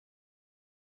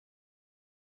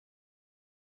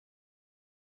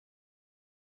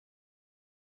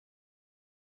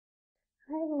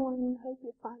Hi everyone, hope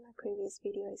you find my previous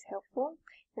video is helpful.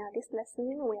 Now this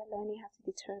lesson we are learning how to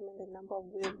determine the number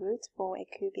of real roots for a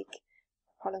cubic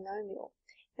polynomial.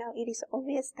 Now it is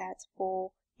obvious that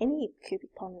for any cubic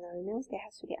polynomials there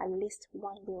has to be at least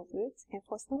one real root, and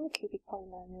for some cubic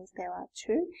polynomials there are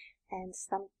two and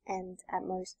at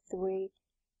most three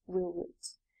real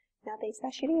roots. Now there is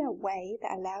actually a way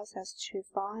that allows us to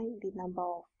find the number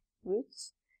of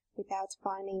roots without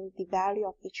finding the value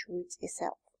of each root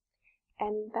itself.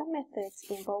 And that method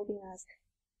involving us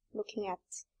looking at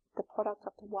the product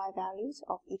of the y values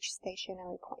of each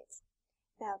stationary point.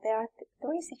 Now there are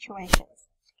three situations.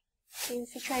 In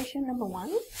situation number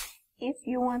one, if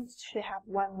you want to have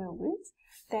one real root,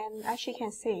 then as you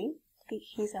can see,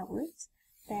 here's our root,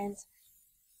 then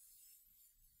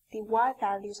the y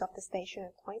values of the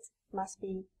stationary point must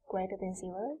be greater than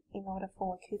 0 in order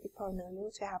for a cubic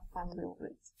polynomial to have one real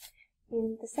root.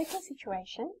 In the second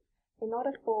situation, in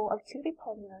order for a cubic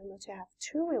polynomial to have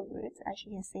two real roots, as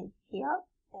you can see here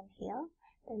and here,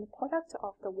 then the product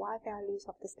of the y values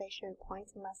of the stationary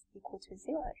point must equal to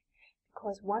 0,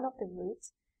 because one of the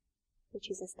roots,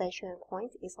 which is a stationary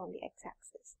point, is on the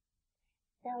x-axis.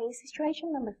 Now in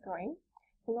situation number 3,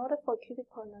 in order for a cubic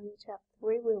polynomial to have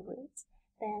three real roots,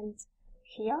 then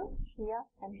here, here,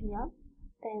 and here,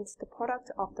 then the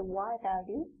product of the y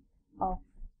value of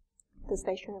the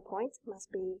stationary point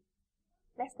must be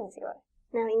less than 0.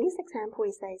 Now in this example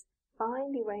it says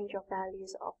find the range of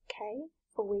values of k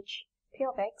for which p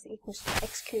of x equals to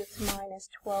x cubed minus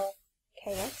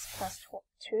 12kx plus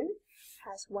 2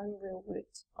 has one real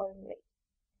root only.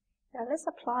 Now let's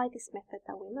apply this method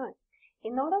that we know.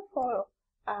 In order for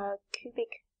a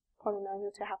cubic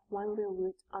polynomial to have one real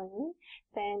root only,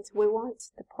 then we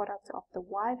want the product of the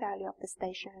y value of the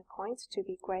stationary point to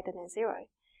be greater than 0.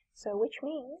 So which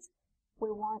means we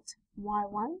want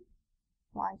y1,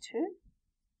 y2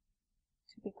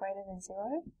 to be greater than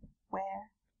 0,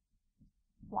 where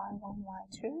y1,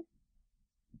 y2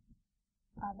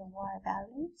 are the y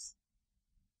values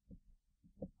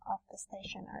of the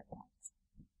stationary points.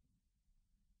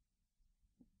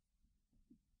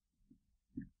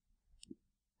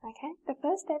 Okay, the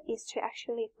first step is to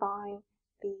actually find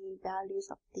the values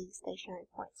of the stationary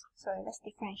points. So let's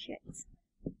differentiate.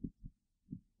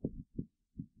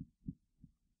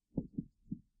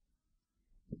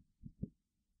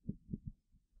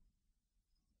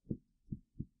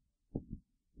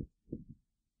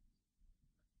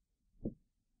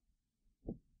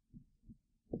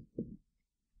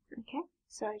 Okay,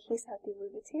 so here's our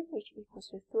derivative, which equals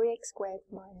to 3x squared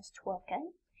minus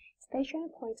 12k. Stationary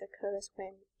point occurs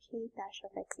when p dash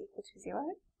of x equals to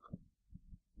 0.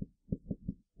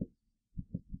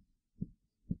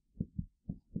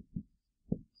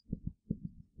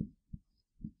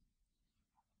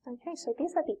 Okay, so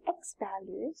these are the x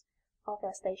values of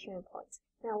our stationary points.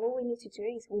 Now what we need to do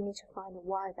is we need to find the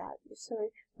y values. So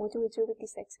what do we do with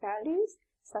these x values?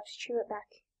 Substitute it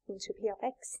back into p of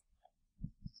x.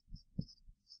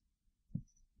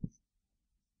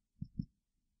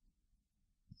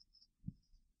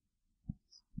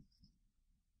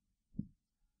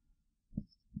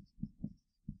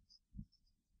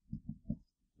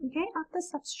 Okay, after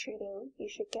substituting, you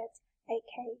should get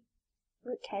 8k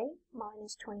root k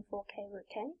minus 24k root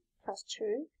k plus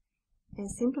 2.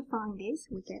 And simplifying this,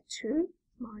 we get 2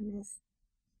 minus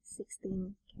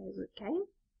 16k root k.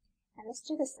 And let's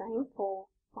do the same for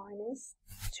minus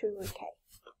 2 root k.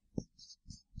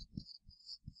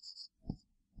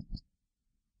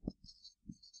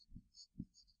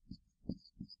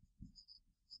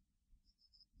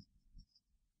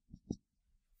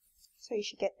 So you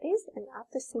should get this, and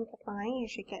after simplifying, you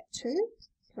should get 2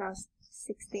 plus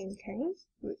 16k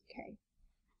root k.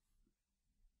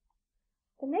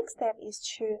 The next step is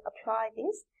to apply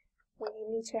this. We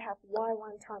need to have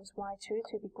y1 times y2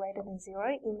 to be greater than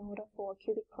 0 in order for a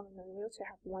cubic polynomial to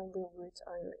have one real root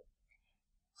only.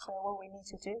 So what we need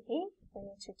to do here, we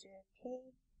need to do p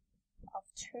of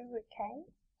 2 root k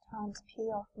times p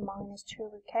of minus 2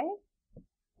 root k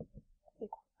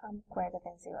greater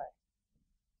than 0.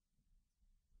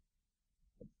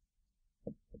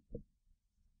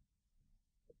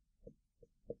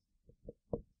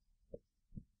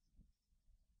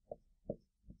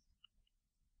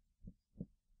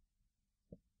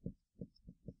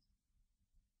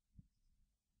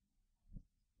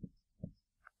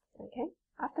 Okay,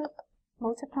 after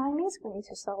multiplying this, we need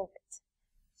to solve it.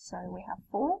 So we have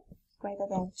 4 greater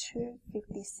than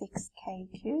 256k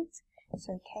cubed.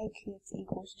 So k cubed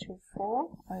equals to 4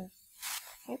 over,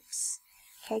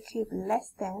 k cubed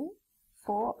less than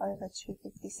 4 over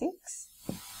 256.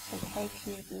 So k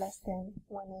cubed less than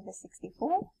 1 over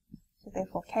 64. So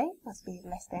therefore k must be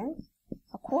less than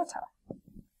a quarter.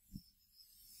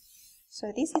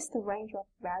 So this is the range of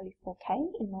value for k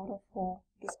in order for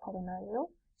this polynomial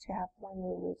to have one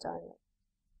real root only.